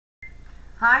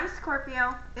Hi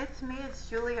Scorpio, it's me, it's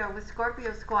Julia with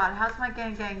Scorpio Squad. How's my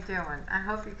gang doing? I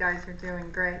hope you guys are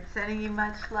doing great. Sending you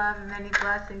much love and many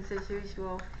blessings as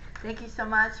usual. Thank you so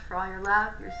much for all your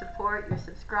love, your support, your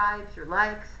subscribes, your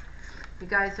likes. You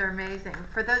guys are amazing.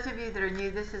 For those of you that are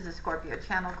new, this is a Scorpio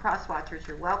channel. Cross watchers,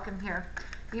 you're welcome here.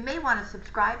 You may want to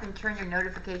subscribe and turn your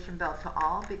notification bell to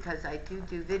all because I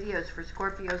do videos for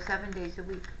Scorpio 7 days a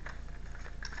week.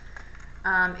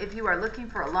 If you are looking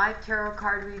for a live tarot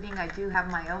card reading, I do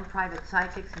have my own private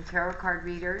psychics and tarot card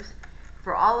readers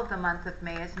for all of the month of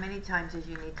May, as many times as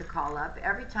you need to call up.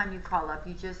 Every time you call up,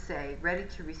 you just say, ready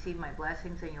to receive my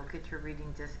blessings, and you'll get your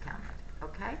reading discounted,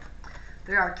 okay?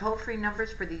 There are toll-free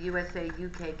numbers for the USA,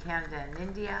 UK, Canada, and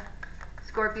India.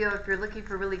 Scorpio, if you're looking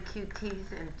for really cute tees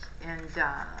and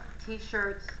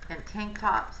t-shirts and tank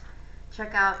tops,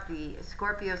 check out the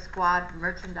Scorpio Squad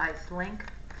merchandise link.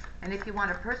 And if you want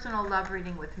a personal love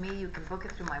reading with me, you can book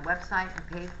it through my website and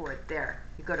pay for it there.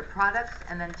 You go to products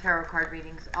and then tarot card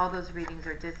readings. All those readings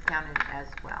are discounted as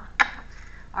well.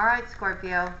 All right,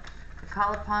 Scorpio,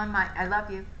 I love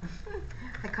you.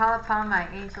 I call upon my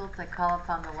angels, I call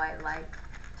upon the white light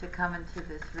to come into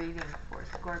this reading for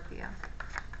Scorpio.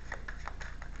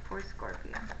 For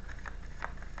Scorpio.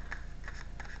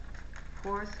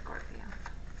 For Scorpio.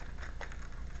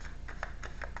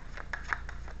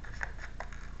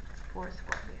 For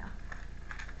Scorpio.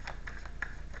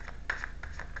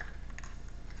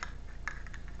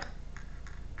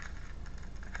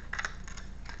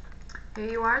 Here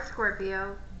you are,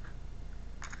 Scorpio.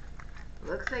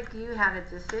 Looks like you had a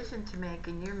decision to make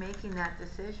and you're making that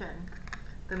decision.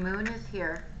 The moon is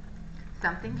here.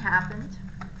 Something happened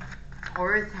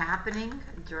or is happening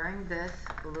during this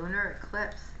lunar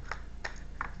eclipse.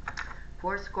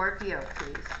 For Scorpio,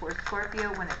 please. For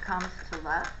Scorpio, when it comes to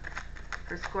love.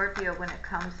 For Scorpio, when it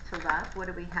comes to love, what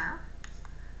do we have?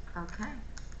 Okay.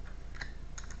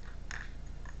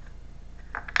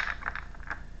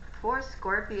 For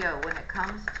Scorpio, when it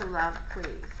comes to love,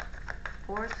 please.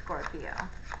 For Scorpio.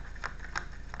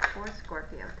 For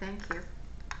Scorpio, thank you.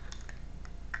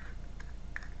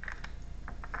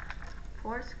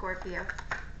 For Scorpio.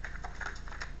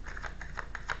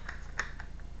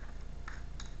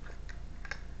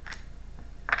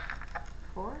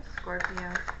 For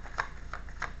Scorpio.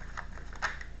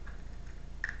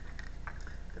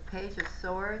 The Page of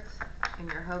Swords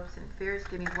and your hopes and fears.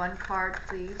 Give me one card,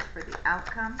 please, for the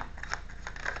outcome.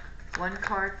 One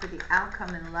card for the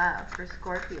outcome in love for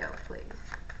Scorpio, please.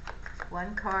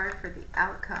 One card for the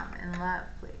outcome in love,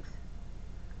 please.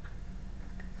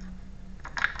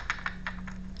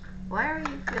 Why are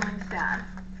you feeling sad?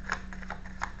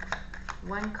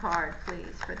 One card,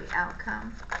 please, for the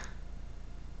outcome.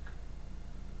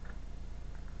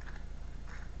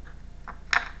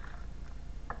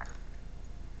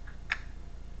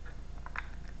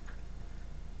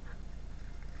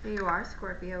 Here you are,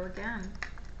 Scorpio, again.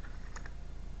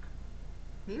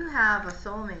 You have a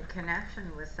soulmate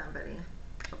connection with somebody,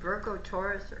 a Virgo,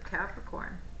 Taurus, or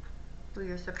Capricorn, who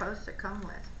you're supposed to come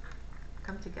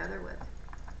together with.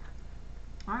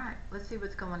 Alright, let's see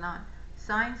what's going on.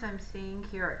 Signs I'm seeing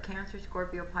here are Cancer,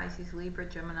 Scorpio, Pisces, Libra,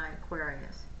 Gemini,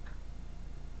 Aquarius,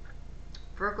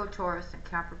 Virgo, Taurus, and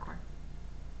Capricorn,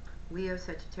 Leo,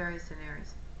 Sagittarius, and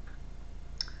Aries.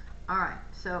 Alright,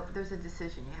 so there's a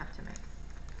decision you have to make.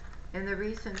 In the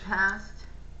recent past,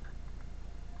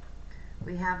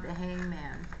 we have the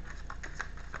Hangman.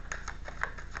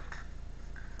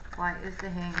 Why is the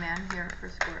Hangman here for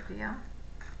Scorpio?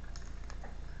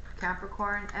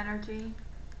 Capricorn energy.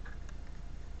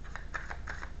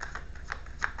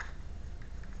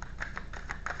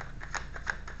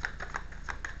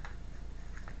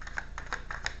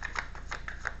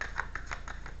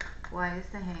 Why is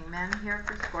the Hangman here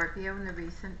for Scorpio in the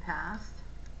recent past?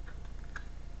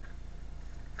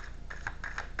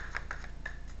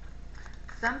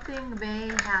 Something may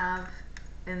have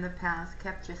in the past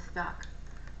kept you stuck.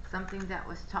 Something that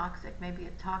was toxic, maybe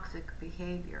a toxic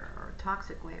behavior or a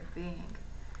toxic way of being.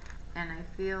 And I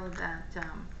feel that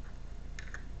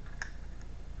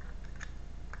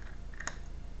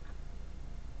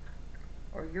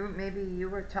or maybe you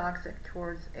were toxic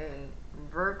towards a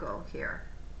Virgo here.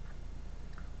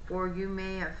 Or you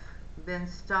may have been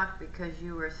stuck because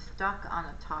you were stuck on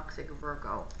a toxic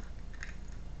Virgo.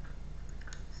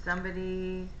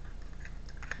 Somebody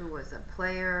who was a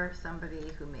player,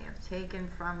 somebody who may have taken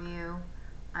from you.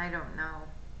 I don't know.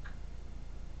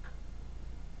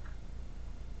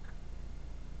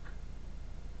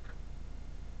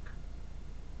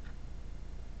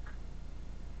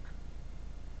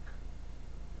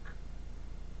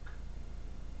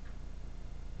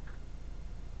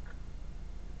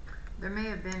 There may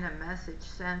have been a message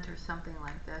sent or something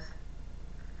like this.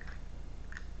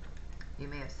 You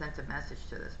may have sent a message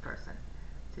to this person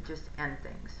to just end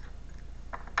things.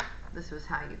 This was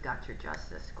how you got your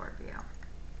justice, Scorpio,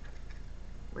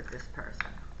 with this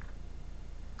person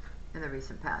in the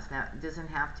recent past. Now, it doesn't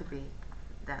have to be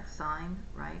that sign,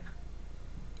 right?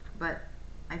 But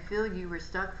I feel you were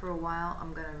stuck for a while.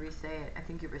 I'm going to re-say it. I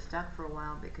think you were stuck for a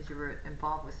while because you were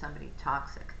involved with somebody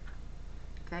toxic.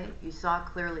 Okay? You saw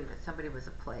clearly that somebody was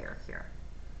a player here.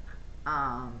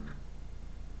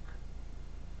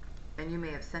 And you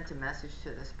may have sent a message to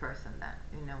this person that,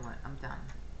 you know what, I'm done.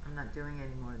 I'm not doing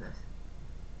any more of this.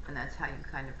 And that's how you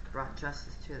kind of brought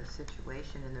justice to the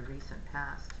situation in the recent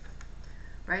past.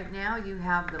 Right now you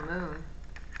have the moon.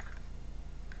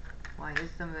 Why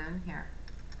is the moon here?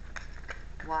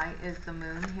 Why is the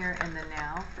moon here in the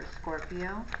now for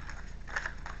Scorpio?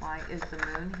 Why is the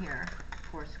moon here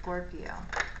for Scorpio?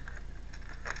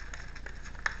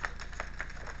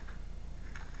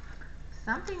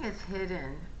 Something is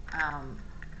hidden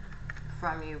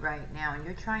from you right now, and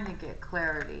you're trying to get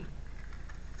clarity.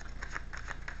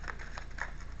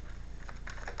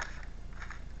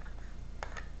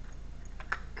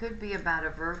 Could be about a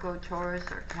Virgo, Taurus,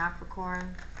 or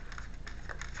Capricorn,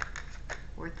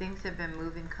 where things have been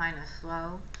moving kind of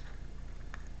slow.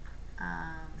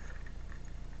 I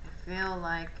feel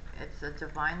like it's a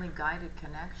divinely guided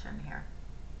connection here.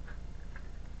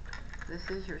 This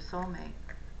is your soulmate.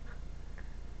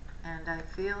 And I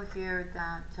feel here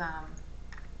that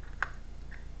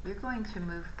you're going to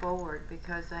move forward,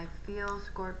 because I feel,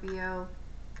 Scorpio,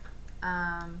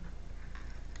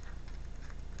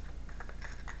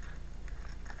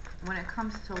 when it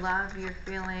comes to love, you're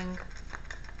feeling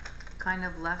kind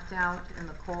of left out in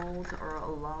the cold, or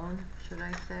alone, should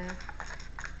I say.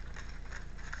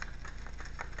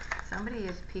 Somebody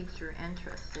has piqued your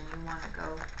interest and you want to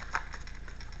go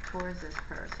towards this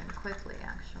person quickly,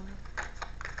 actually.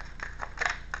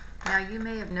 Now, you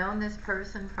may have known this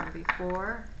person from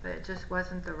before, but it just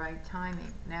wasn't the right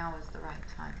timing. Now is the right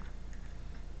timing.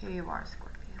 Here you are,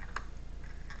 Scorpio.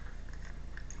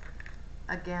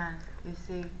 Again, you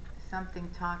see, something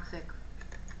toxic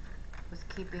was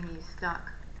keeping you stuck.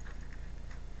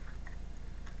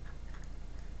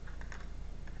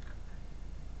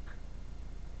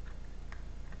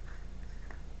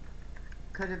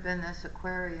 Could have been this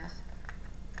Aquarius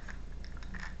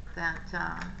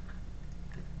that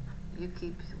you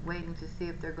keep waiting to see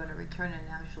if they're going to return and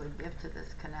actually give to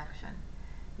this connection.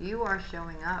 You are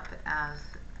showing up as,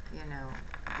 you know,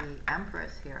 the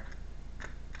Empress here.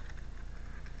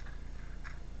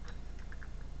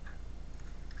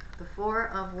 The Four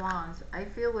of Wands. I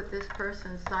feel with this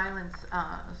person's silence,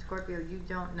 Scorpio, you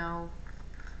don't know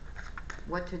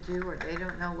what to do, or they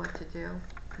don't know what to do.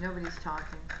 Nobody's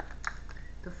talking.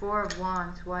 The Four of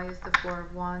Wands. Why is the Four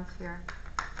of Wands here?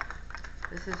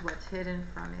 This is what's hidden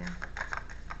from you.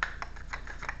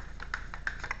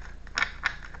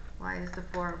 Why is the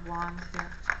Four of Wands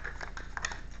here?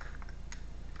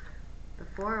 The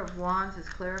Four of Wands is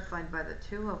clarified by the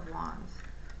Two of Wands,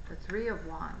 the Three of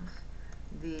Wands,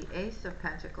 the Ace of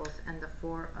Pentacles, and the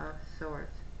Four of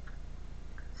Swords.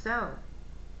 So,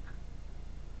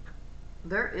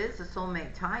 there is a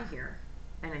soulmate tie here,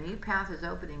 and a new path is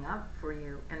opening up for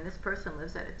you, and this person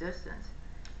lives at a distance.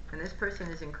 And this person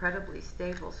is incredibly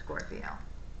stable, Scorpio.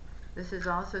 This is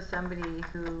also somebody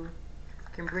who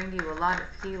can bring you a lot of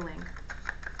healing.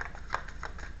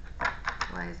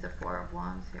 Why is the Four of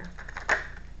Wands here?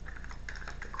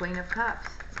 The Queen of Cups.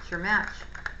 It's your match.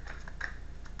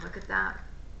 Look at that.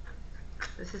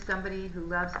 This is somebody who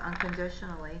loves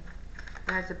unconditionally,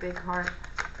 who has a big heart.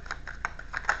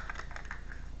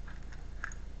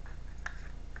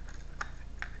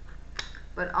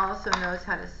 But also knows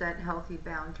how to set healthy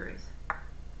boundaries.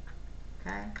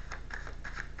 Okay?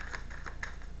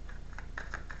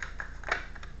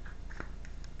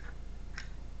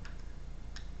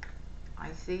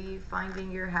 I see you finding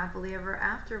your happily ever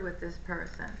after with this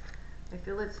person. I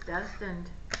feel it's destined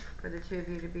for the two of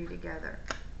you to be together.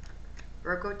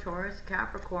 Virgo, Taurus,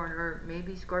 Capricorn, or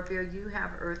maybe Scorpio, you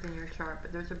have Earth in your chart,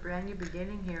 but there's a brand new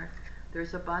beginning here.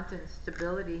 There's abundance,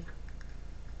 stability.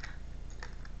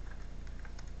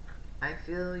 I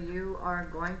feel you are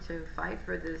going to fight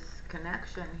for this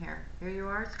connection here. Here you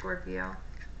are, Scorpio.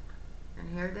 And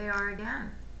here they are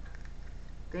again.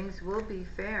 Things will be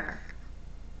fair.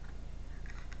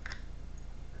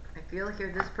 I feel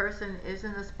here this person is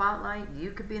in the spotlight.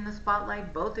 You could be in the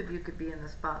spotlight. Both of you could be in the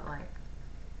spotlight.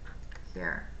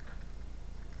 Here.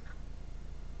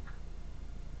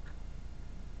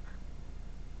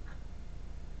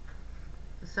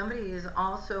 Somebody is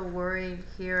also worried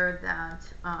here that,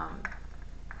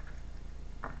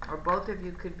 or both of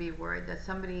you could be worried that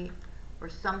somebody or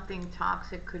something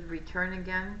toxic could return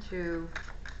again to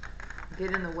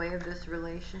get in the way of this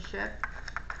relationship.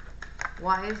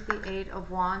 Why is the Eight of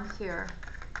Wands here?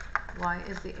 Why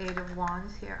is the Eight of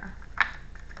Wands here?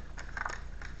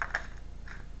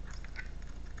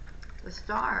 The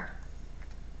Star.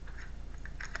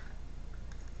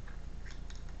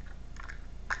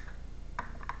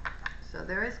 So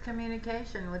there is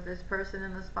communication with this person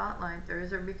in the spotlight. There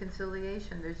is a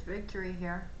reconciliation. There's victory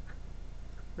here.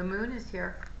 The Moon is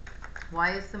here.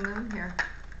 Why is the Moon here?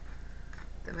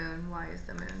 The Moon, why is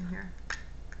the Moon here?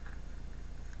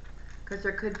 Because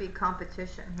there could be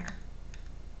competition here.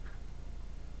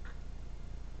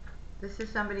 This is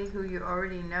somebody who you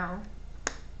already know.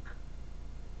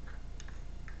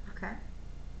 Okay?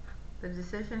 The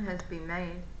decision has been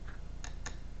made.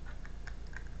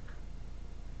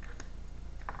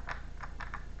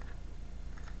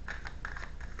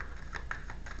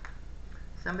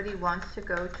 Somebody wants to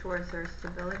go towards their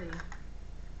stability.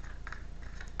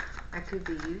 That could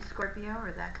be you, Scorpio,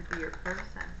 or that could be your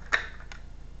person.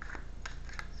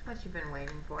 That's what you've been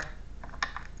waiting for.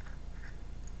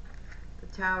 The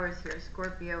Tower is here,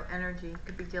 Scorpio energy.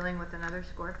 Could be dealing with another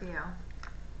Scorpio.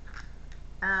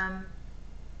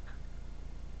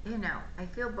 You know, I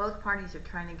feel both parties are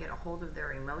trying to get a hold of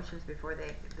their emotions before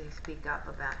they speak up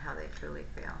about how they truly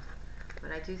feel.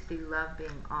 But I do see love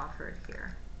being offered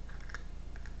here.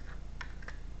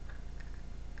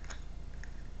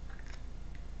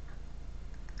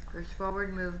 There's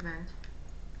forward movement.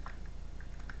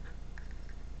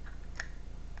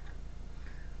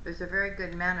 There's a very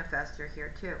good manifester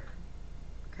here too.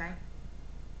 Okay?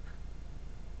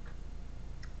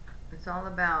 It's all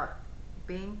about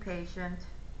being patient,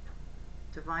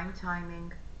 divine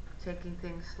timing, taking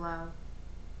things slow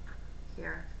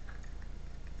here.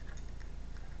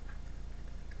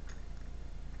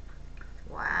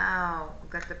 Wow, we've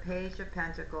got the Page of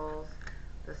Pentacles,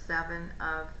 the Seven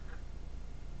of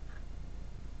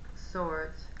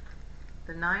Swords,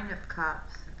 the Nine of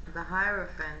Cups, the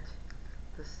Hierophant,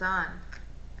 the Sun,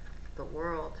 the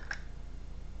World.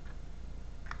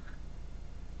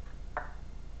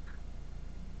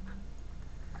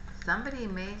 Somebody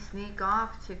may sneak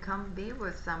off to come be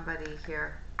with somebody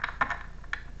here.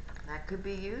 That could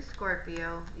be you,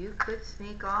 Scorpio. You could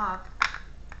sneak off.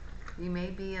 You may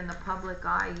be in the public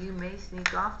eye. You may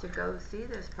sneak off to go see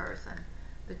this person.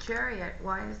 The Chariot.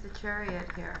 Why is the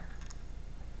Chariot here?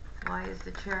 Why is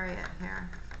the Chariot here?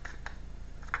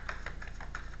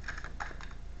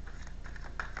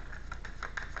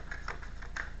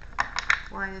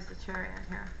 Why is the Chariot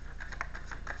here?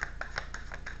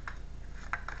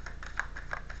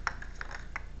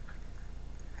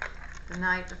 The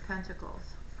Knight of Pentacles.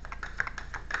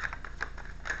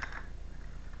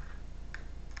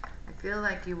 I feel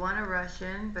like you want to rush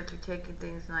in, but you're taking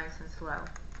things nice and slow.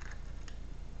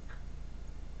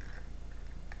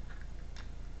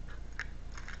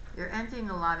 You're ending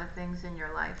a lot of things in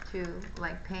your life too,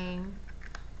 like pain,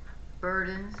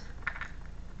 burdens.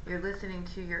 You're listening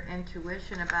to your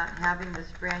intuition about having this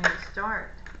brand new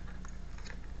start.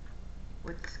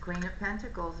 With this Queen of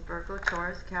Pentacles, Virgo,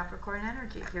 Taurus, Capricorn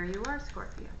energy. Here you are,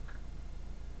 Scorpio.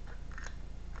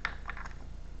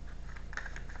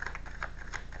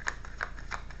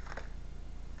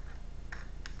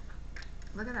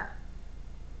 Look at that.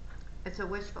 It's a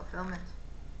wish fulfillment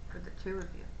for the two of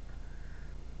you.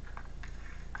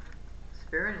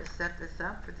 Spirit has set this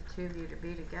up for the two of you to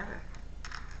be together.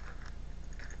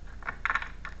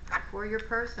 For your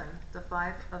person, the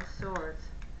Five of Swords.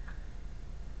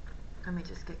 Let me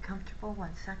just get comfortable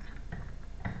 1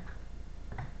 second.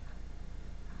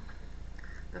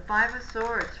 The Five of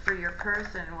Swords for your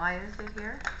person. Why is it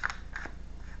here?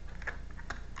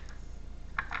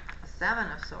 The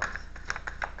Seven of Swords.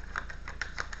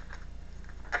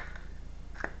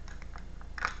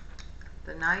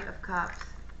 The Knight of Cups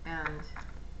and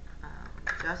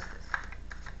Justice.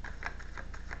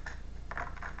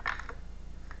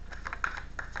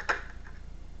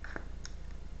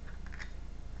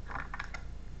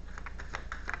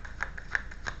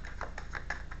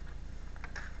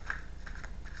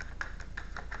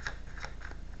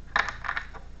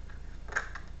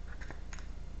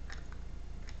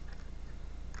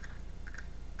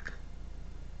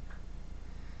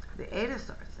 The Eight of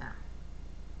Swords now.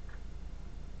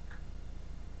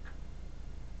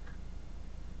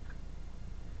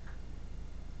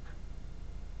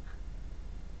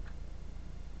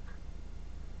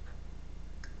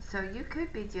 So you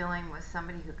could be dealing with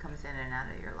somebody who comes in and out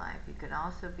of your life. You could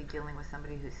also be dealing with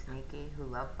somebody who's sneaky, who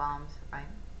love bombs, right?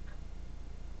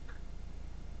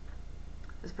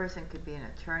 This person could be an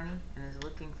attorney and is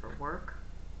looking for work.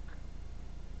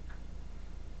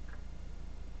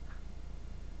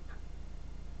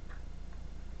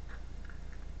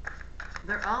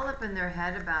 They're all up in their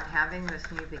head about having this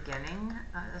new beginning,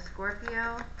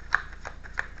 Scorpio.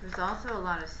 There's also a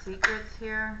lot of secrets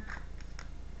here.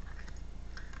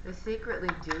 They secretly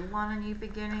do want a new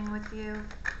beginning with you.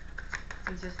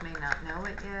 You just may not know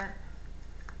it yet.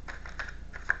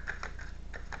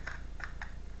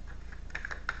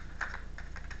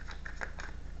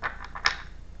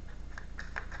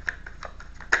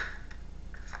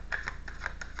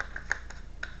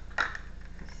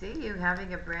 I see you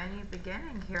having a brand new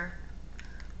beginning here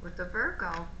with the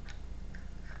Virgo.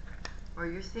 Or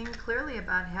you're seeing clearly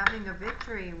about having a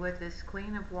victory with this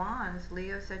Queen of Wands,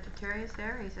 Leo, Sagittarius,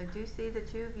 Aries. I do see the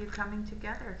two of you coming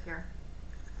together here.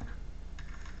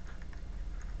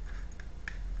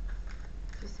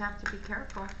 Just have to be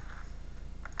careful.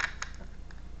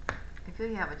 I feel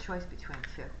you have a choice between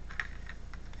two.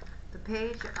 The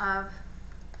Page of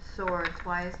Swords.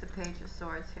 Why is the Page of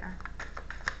Swords here?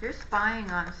 You're spying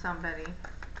on somebody.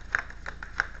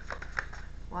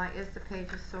 Why is the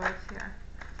Page of Swords here?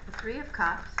 The Three of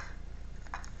Cups.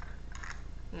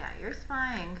 Yeah, you're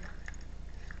spying.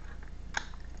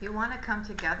 You want to come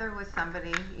together with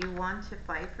somebody. You want to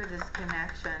fight for this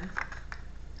connection.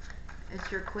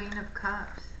 It's your Queen of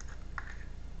Cups.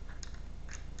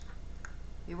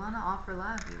 You want to offer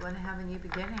love. You want to have a new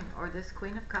beginning. Or this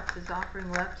Queen of Cups is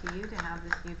offering love to you to have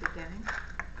this new beginning.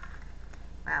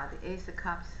 Wow, the Ace of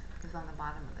Cups is on the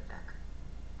bottom of the deck.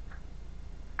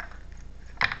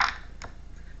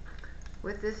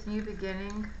 With this new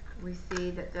beginning, we see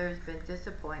that there's been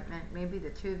disappointment. Maybe the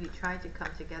two of you tried to come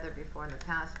together before in the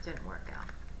past, didn't work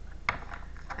out.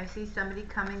 I see somebody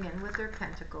coming in with their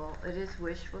pentacle. It is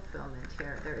wish fulfillment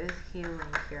here. There is healing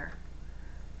here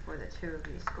for the two of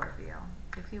you, Scorpio,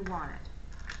 if you want it,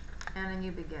 and a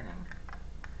new beginning.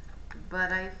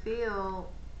 But I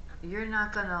feel you're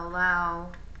not going to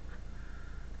allow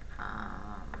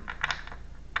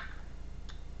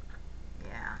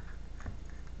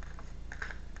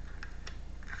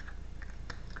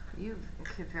you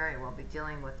could very well be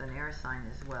dealing with an air sign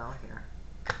as well here.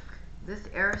 This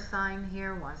air sign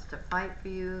here wants to fight for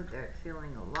you. They're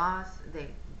feeling a loss. They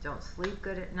don't sleep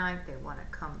good at night. They want to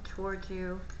come towards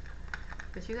you.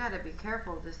 But you got to be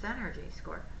careful of this energy,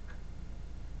 Scorpio.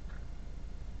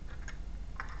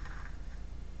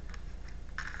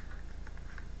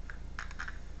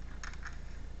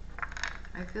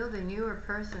 I feel the newer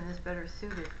person is better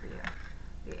suited for you.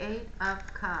 The Eight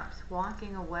of Cups,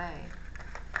 walking away.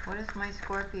 What is my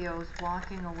Scorpios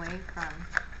walking away from?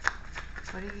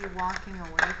 What are you walking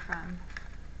away from?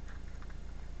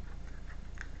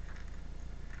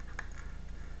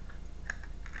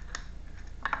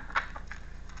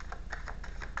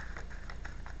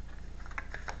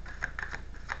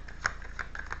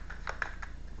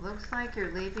 Looks like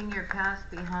you're leaving your past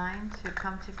behind to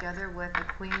come together with the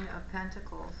Queen of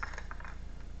Pentacles.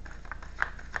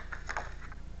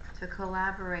 To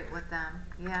collaborate with them.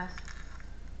 Yes.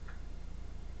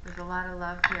 There's a lot of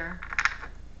love here.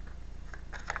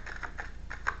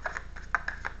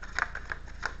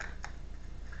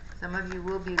 Some of you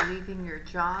will be leaving your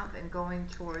job and going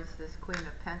towards this Queen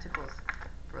of Pentacles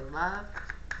for love.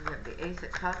 You have the Ace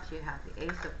of Cups, you have the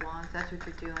Ace of Wands. That's what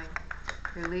you're doing.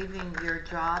 You're leaving your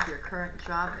job, your current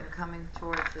job, and coming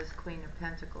towards this Queen of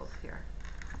Pentacles here.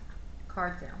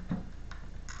 Card down.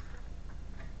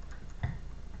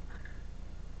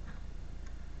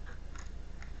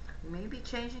 You may be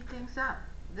changing things up.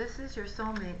 This is your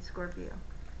soulmate, Scorpio.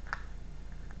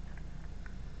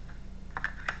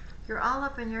 You're all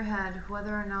up in your head whether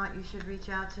or not you should reach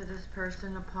out to this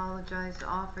person, apologize,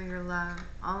 offer your love.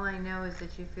 All I know is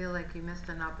that you feel like you missed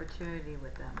an opportunity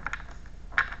with them.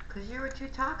 Because you were too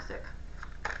toxic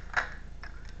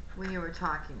when you were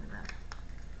talking to them.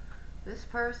 This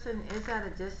person is at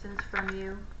a distance from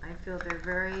you. I feel they're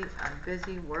very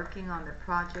busy working on their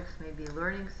projects, maybe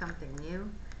learning something new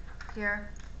here,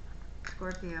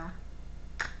 Scorpio.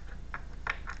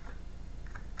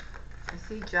 I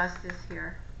see justice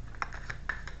here.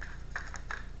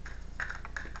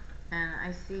 And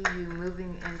I see you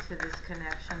moving into this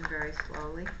connection very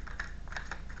slowly.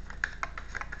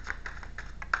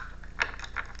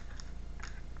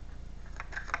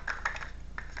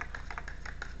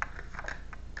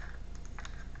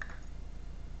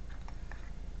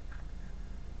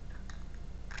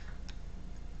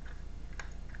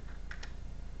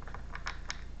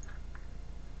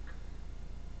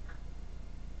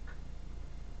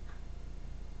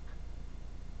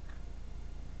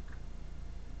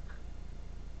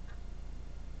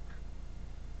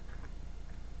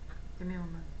 Give me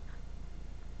one more.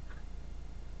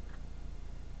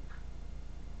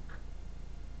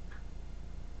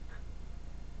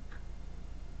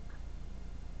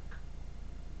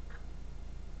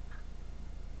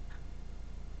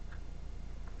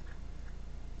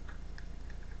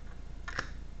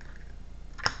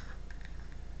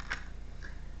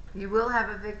 You will have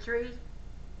a victory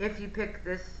if you pick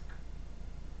this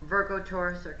Virgo,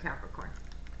 Taurus, or Capricorn.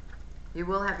 You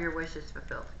will have your wishes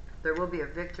fulfilled. There will be a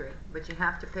victory, but you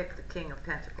have to pick the King of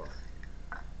Pentacles.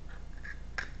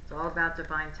 It's all about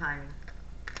divine timing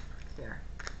here.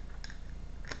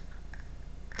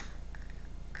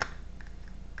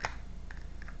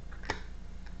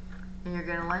 And you're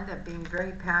going to end up being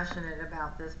very passionate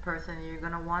about this person. And you're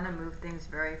going to want to move things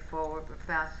very forward, but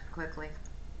fast, quickly.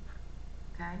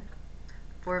 Okay?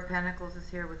 Four of Pentacles is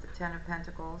here with the Ten of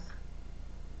Pentacles.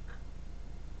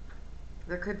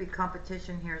 There could be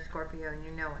competition here, Scorpio, and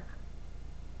you know it.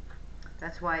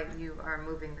 That's why you are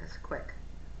moving this quick.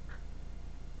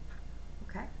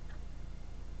 Okay?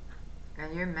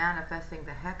 And you're manifesting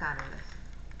the heck out of this.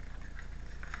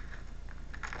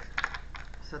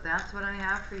 So that's what I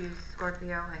have for you,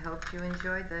 Scorpio. I hope you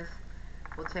enjoyed this.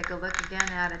 We'll take a look again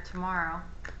at it tomorrow.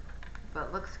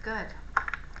 But looks good.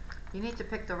 You need to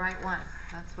pick the right one.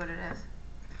 That's what it is.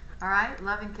 Alright?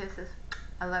 Love and kisses.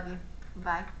 I love you.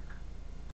 Bye.